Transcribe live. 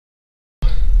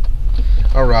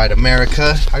Alright,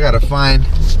 America, I gotta find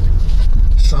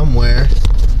somewhere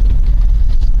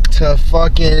to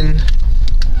fucking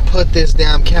put this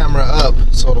damn camera up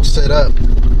so it'll sit up,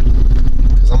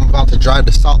 because I'm about to drive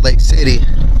to Salt Lake City.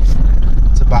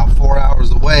 It's about 4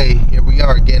 hours away. Here we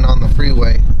are getting on the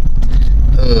freeway.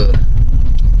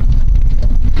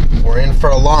 We're in for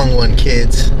a long one,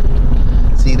 kids.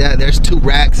 See that? There's 2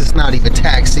 racks. It's not even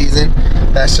tax season.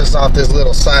 That's just off this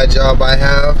little side job I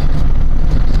have.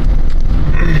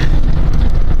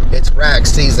 It's rack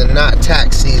season, not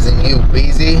tax season, you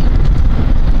beezy.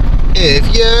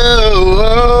 If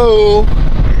you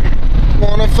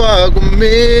wanna fuck with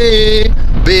me,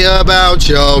 be about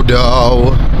your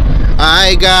dough.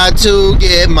 I got to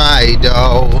get my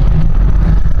dough.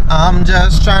 I'm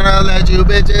just trying to let you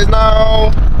bitches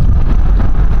know.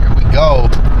 Here we go.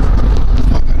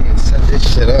 Fuck, I need to set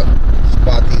this shit up. Just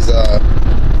bought these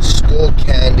Skull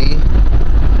Candy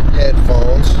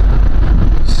headphones.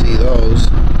 See those.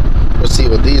 We'll see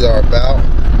what these are about.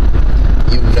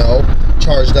 You know.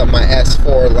 Charged up my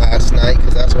S4 last night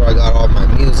because that's where I got all my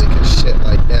music and shit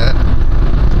like that.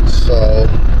 So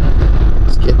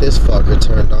let's get this fucker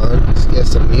turned on. Let's get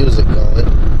some music going.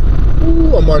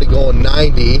 Ooh, I'm already going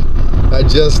 90. I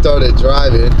just started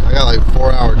driving. I got like a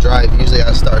 4-hour drive. Usually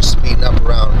I start speeding up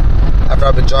around. After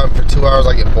I've been driving for 2 hours,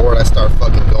 I get bored. I start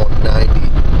fucking going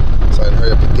 90. So I can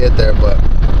hurry up and get there, but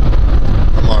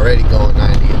I'm already going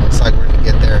 90. It looks like we're gonna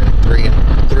get there in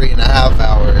three and a half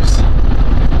hours.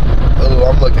 Oh,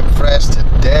 I'm looking fresh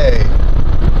today.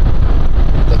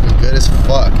 Looking good as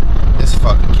fuck. This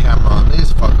fucking camera on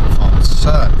this fucking phone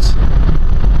sucks.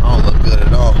 I don't look good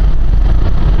at all.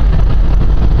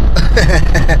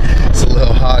 It's a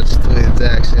little Hodge Twins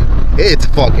action. It's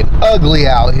fucking ugly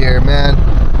out here, man.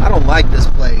 I don't like this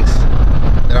place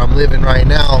that I'm living right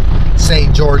now.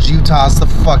 St. George, Utah. It's the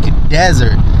fucking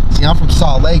desert. See, I'm from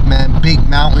Salt Lake, man. Big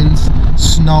mountains,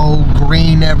 snow,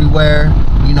 green everywhere.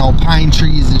 You know, pine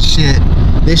trees and shit.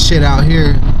 This shit out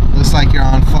here looks like you're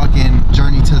on fucking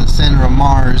Journey to the Center of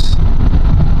Mars.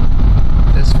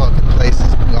 This fucking place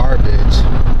is garbage.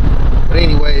 But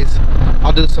anyways,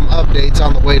 I'll do some updates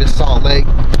on the way to Salt Lake.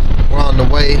 We're on the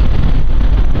way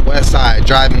west side,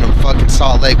 driving to fucking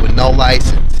Salt Lake with no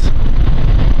license.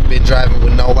 Been driving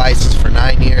with no license for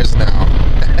 9 years now.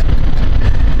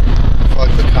 Fuck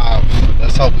the cops.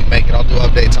 Let's hope we make it. I'll do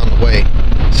updates on the way.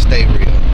 Stay real.